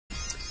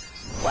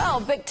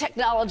Well, big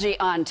technology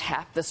on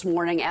tap this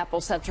morning.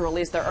 Apple set to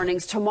release their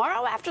earnings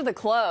tomorrow after the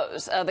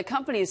close. The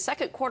company's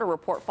second quarter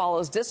report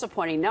follows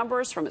disappointing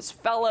numbers from its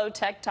fellow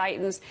tech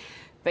titans.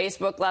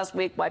 Facebook last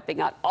week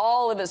wiping out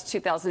all of its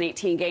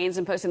 2018 gains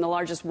and posting the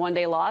largest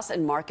one-day loss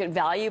in market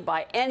value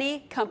by any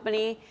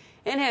company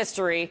in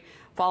history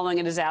following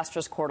a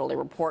disastrous quarterly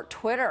report.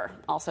 Twitter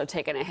also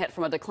taking a hit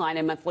from a decline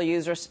in monthly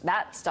users.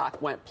 That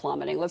stock went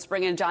plummeting. Let's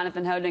bring in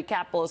Jonathan Hoenig,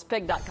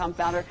 CapitalistPig.com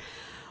founder.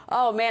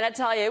 Oh, man, I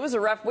tell you, it was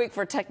a rough week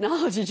for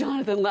technology,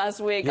 Jonathan,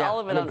 last week. Yeah, all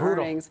of it on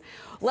brutal earnings.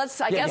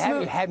 Let's, I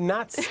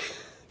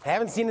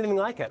haven't seen anything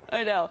like it.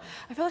 I know.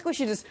 I feel like we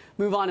should just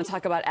move on and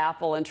talk about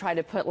Apple and try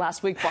to put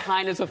last week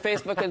behind us with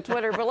Facebook and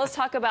Twitter. But let's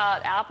talk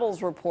about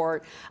Apple's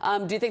report.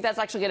 Do you think that's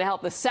actually going to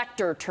help the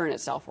sector turn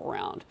itself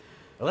around?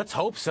 Let's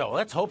hope so.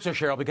 Let's hope so,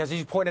 Cheryl, because as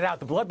you pointed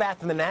out, the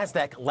bloodbath in the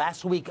NASDAQ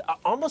last week,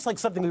 almost like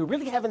something we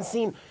really haven't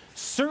seen,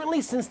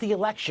 certainly since the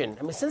election.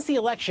 I mean, since the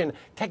election,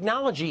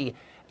 technology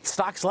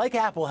stocks like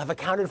Apple have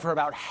accounted for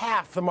about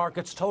half the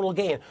market's total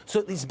gain.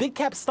 So these big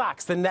cap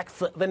stocks, the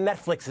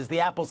Netflixes, the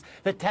Apples,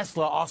 the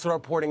Tesla, also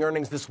reporting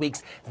earnings this week,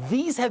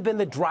 these have been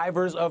the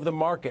drivers of the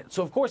market.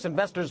 So, of course,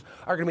 investors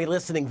are going to be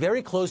listening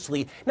very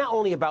closely, not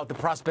only about the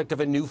prospect of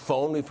a new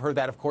phone, we've heard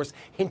that, of course,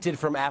 hinted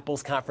from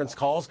Apple's conference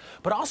calls,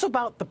 but also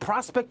about the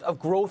prospect of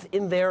growth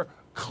in their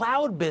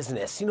cloud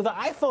business. You know, the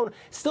iPhone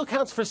still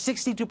counts for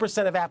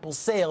 62% of Apple's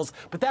sales,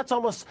 but that's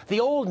almost the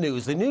old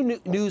news. The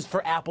new news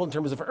for Apple in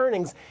terms of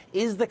earnings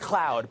is the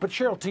cloud. But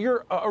Cheryl, to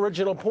your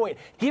original point,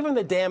 given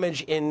the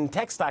damage in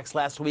tech stocks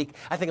last week,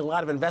 I think a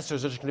lot of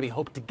investors are just going to be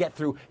hoping to get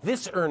through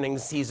this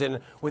earnings season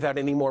without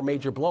any more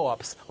major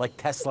blow-ups like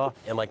Tesla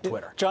and like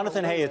Twitter.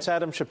 Jonathan, hey, it's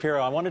Adam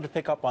Shapiro. I wanted to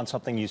pick up on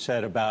something you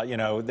said about, you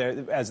know,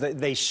 as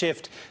they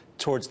shift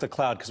towards the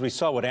cloud, because we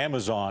saw what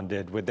Amazon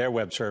did with their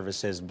web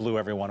services, blew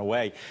everyone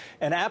away.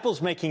 And Apple's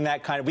making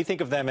that kind of, we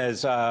think of them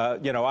as,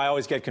 you know, I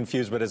always get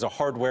confused, but as a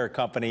hardware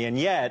company, and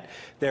yet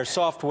their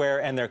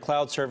software and their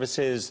cloud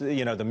services,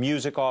 you know, the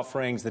music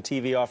offerings, the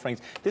TV offerings,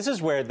 this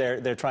is where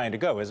they're trying to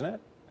go, isn't it?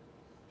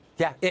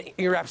 Yeah,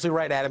 you're absolutely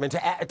right, Adam. And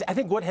I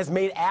think what has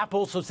made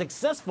Apple so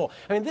successful,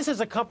 I mean, this is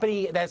a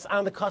company that's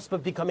on the cusp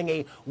of becoming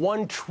a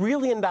 $1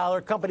 trillion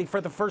company for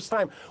the first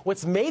time.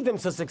 What's made them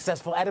so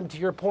successful, Adam, to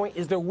your point,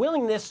 is their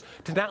willingness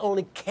to not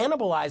only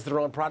cannibalize their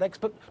own products,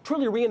 but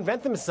truly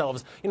reinvent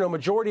themselves. You know,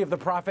 majority of the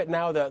profit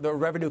now, the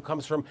revenue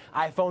comes from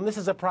iPhone. This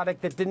is a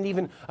product that didn't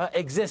even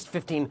exist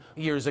 15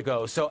 years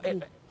ago. So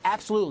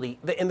absolutely.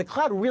 And the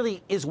cloud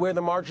really is where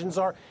the margins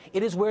are.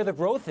 It is where the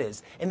growth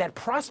is. And that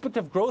prospect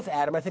of growth,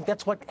 Adam, I think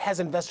that's what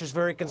has investors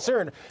very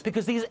concerned,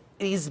 because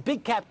these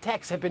big cap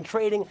techs have been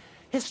trading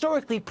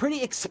historically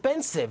pretty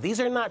expensive.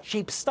 These are not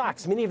cheap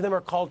stocks. Many of them are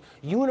called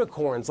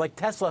unicorns, like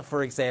Tesla,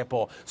 for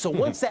example. So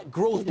once that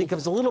growth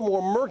becomes a little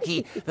more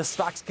murky, the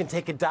stocks can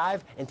take a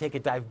dive, and take a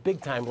dive big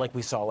time, like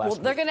we saw last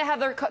week. They're going to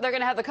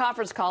have the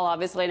conference call,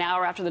 obviously, an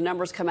hour after the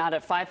numbers come out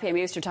at 5 p.m.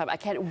 Eastern time. I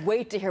can't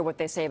wait to hear what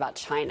they say about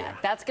China. Yeah.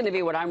 That's going to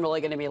be what I'm really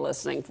going to be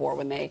listening for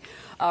when they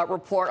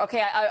report.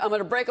 Okay, I'm going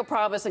to break a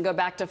promise and go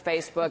back to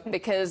Facebook,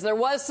 because there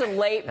was some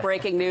late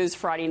breaking news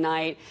Friday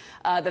night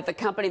that the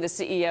company, the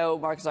CEO,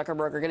 Mark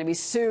Zuckerberg, are going to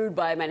be sued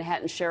by a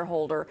Manhattan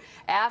shareholder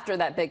after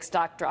that big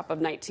stock drop of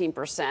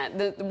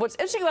 19%. What's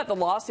interesting about the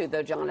lawsuit,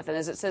 though, Jonathan,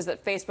 is it says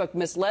that Facebook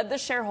misled the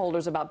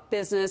shareholders about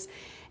business,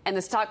 and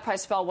the stock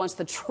price fell once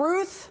the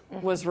truth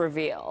was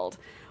revealed.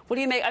 What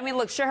do you make? I mean,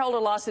 look, shareholder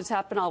lawsuits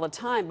happen all the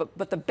time,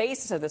 but the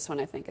basis of this one,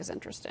 I think, is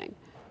interesting.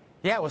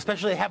 Yeah, well,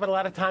 especially they happen a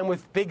lot of time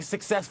with big,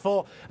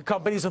 successful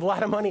companies with a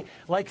lot of money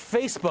like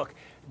Facebook.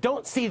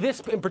 Don't see this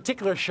in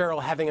particular, Cheryl,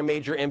 having a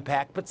major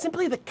impact, but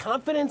simply the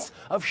confidence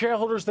of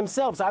shareholders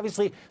themselves.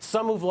 Obviously,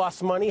 some who've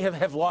lost money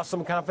have lost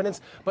some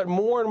confidence, but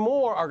more and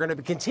more are going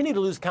to continue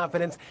to lose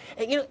confidence.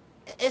 And, you know,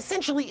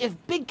 essentially, if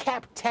big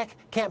cap tech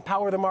can't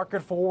power the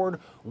market forward,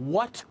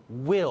 what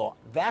will?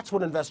 That's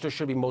what investors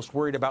should be most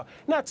worried about.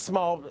 Not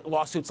small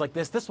lawsuits like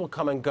this. This will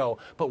come and go.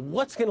 But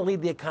what's going to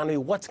lead the economy?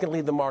 What's going to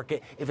lead the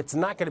market? If it's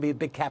not going to be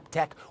big cap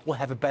tech, we'll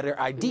have a better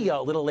idea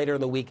a little later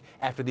in the week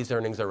after these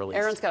earnings are released.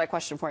 Aaron's got a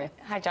question for you.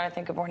 Hi,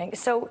 Jonathan. Good morning.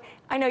 So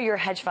I know you're a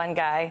hedge fund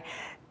guy.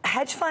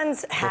 Hedge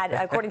funds had,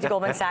 according to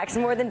Goldman Sachs,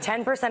 more than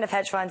 10% of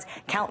hedge funds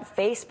count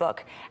Facebook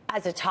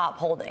as a top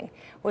holding.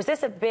 Was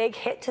this a big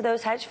hit to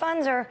those hedge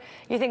funds, or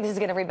you think this is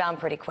going to rebound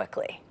pretty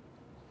quickly?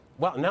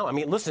 Well, no, I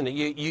mean, listen,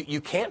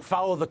 you can't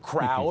follow the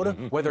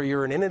crowd, whether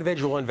you're an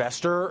individual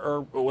investor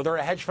or whether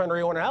a hedge fund or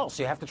anyone else.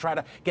 You have to try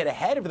to get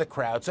ahead of the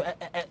crowd. So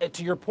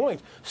to your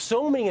point,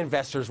 so many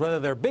investors, whether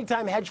they're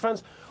big-time hedge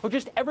funds or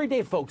just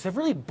everyday folks, have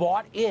really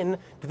bought in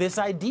to this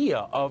idea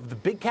of the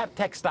big cap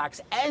tech stocks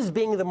as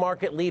being the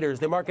market leaders,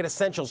 the market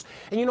essentials.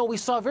 And, you know, we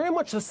saw very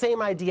much the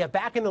same idea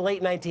back in the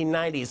late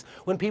 1990s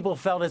when people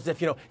felt as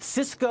if, you know,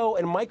 Cisco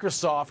and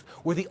Microsoft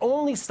were the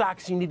only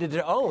stocks you needed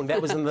to own.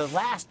 That was in the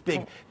last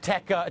big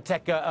tech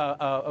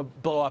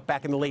blow up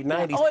back in the late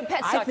 90s. Oh, and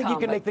Pets.com, I think you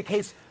can make the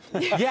case.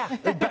 Yeah,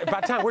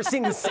 about time. We're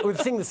seeing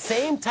the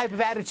same type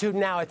of attitude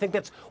now. I think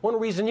that's one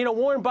reason. You know,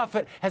 Warren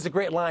Buffett has a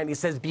great line. He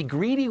says, "Be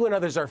greedy when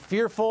others are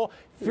fearful.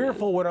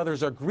 fearful when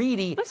others are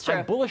greedy. That's true.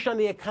 I'm bullish on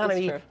the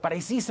economy, That's true. but I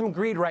see some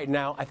greed right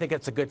now. I think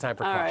it's a good time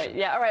for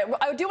caution. All right. Well,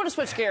 I do want to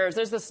switch gears.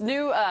 There's this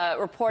new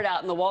report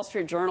out in the Wall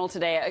Street Journal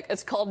today.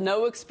 It's called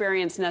No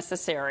Experience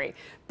Necessary.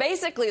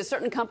 Basically,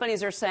 certain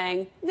companies are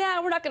saying,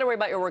 we're not going to worry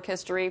about your work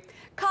history.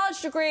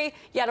 College degree,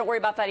 don't worry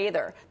about that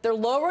either. They're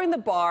lowering the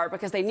bar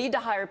because they need to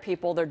hire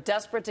people. They're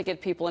desperate to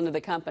get people into the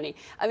company.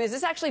 I mean, is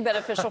this actually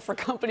beneficial for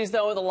companies,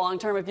 though, in the long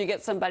term if you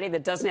get somebody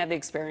that doesn't have the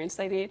experience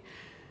they need?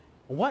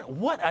 What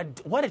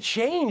a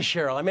change,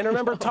 Cheryl. I mean, I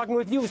remember talking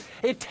with you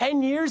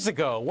 10 years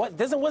ago.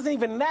 Wasn't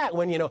even that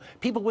when,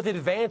 people with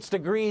advanced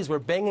degrees were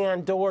banging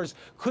on doors,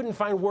 couldn't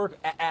find work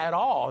at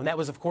all. And that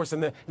was, of course, in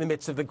the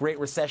midst of the Great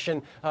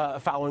Recession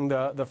following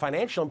the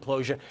financial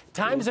implosion.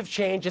 Times have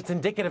changed. It's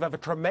indicative of a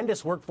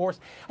tremendous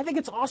workforce. I think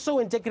it's also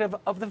indicative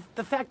of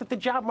the fact that the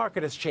job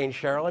market has changed,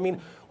 Cheryl. I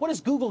mean, what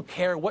does Google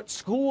care what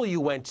school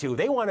you went to?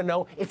 They want to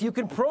know if you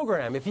can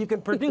program, if you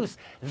can produce.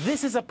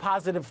 This is a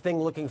positive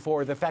thing looking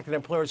forward, the fact that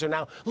employers are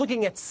now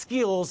looking at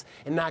skills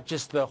and not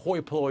just the hoi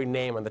polloi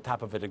name on the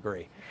top of a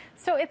degree.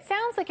 So it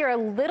sounds like you're a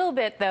little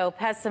bit, though,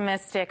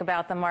 pessimistic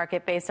about the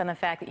market based on the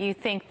fact that you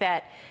think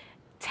that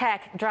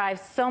tech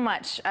drives so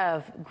much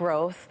of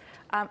growth.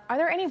 Are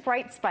there any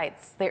bright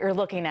spots that you're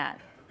looking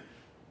at?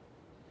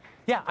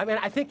 Yeah, I mean,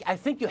 I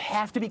think you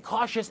have to be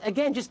cautious,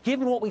 again, just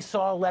given what we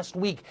saw last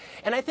week.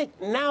 And I think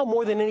now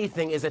more than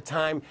anything is a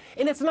time,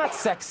 and it's not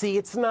sexy,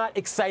 it's not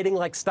exciting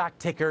like stock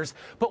tickers,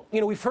 but,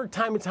 we've heard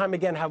time and time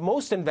again how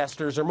most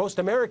investors or most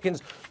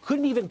Americans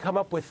couldn't even come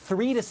up with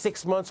 3 to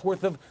 6 months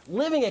worth of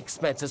living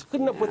expenses,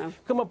 couldn't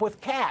come up with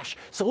cash.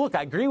 So, look,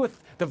 I agree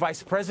with the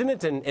vice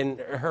president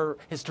and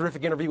his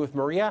terrific interview with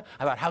Maria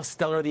about how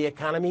stellar the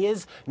economy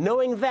is.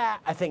 Knowing that,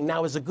 I think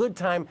now is a good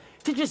time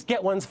to just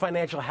get one's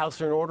financial house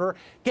in order,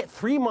 get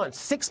 3 months,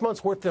 6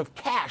 months worth of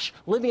cash,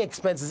 living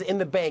expenses in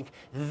the bank.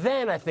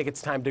 Then I think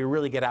it's time to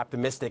really get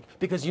optimistic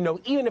because,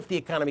 even if the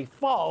economy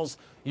falls,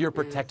 you're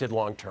protected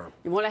long term.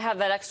 You want to have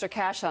that extra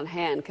cash on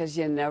hand because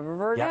you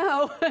never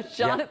know.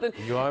 Jonathan,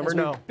 you never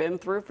know. We've been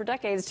through for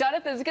decades.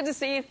 Jonathan, it's good to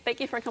see you.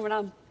 Thank you for coming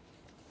on.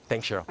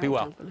 Thanks, Cheryl. Be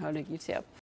well. Jonathan Hoenig, you too.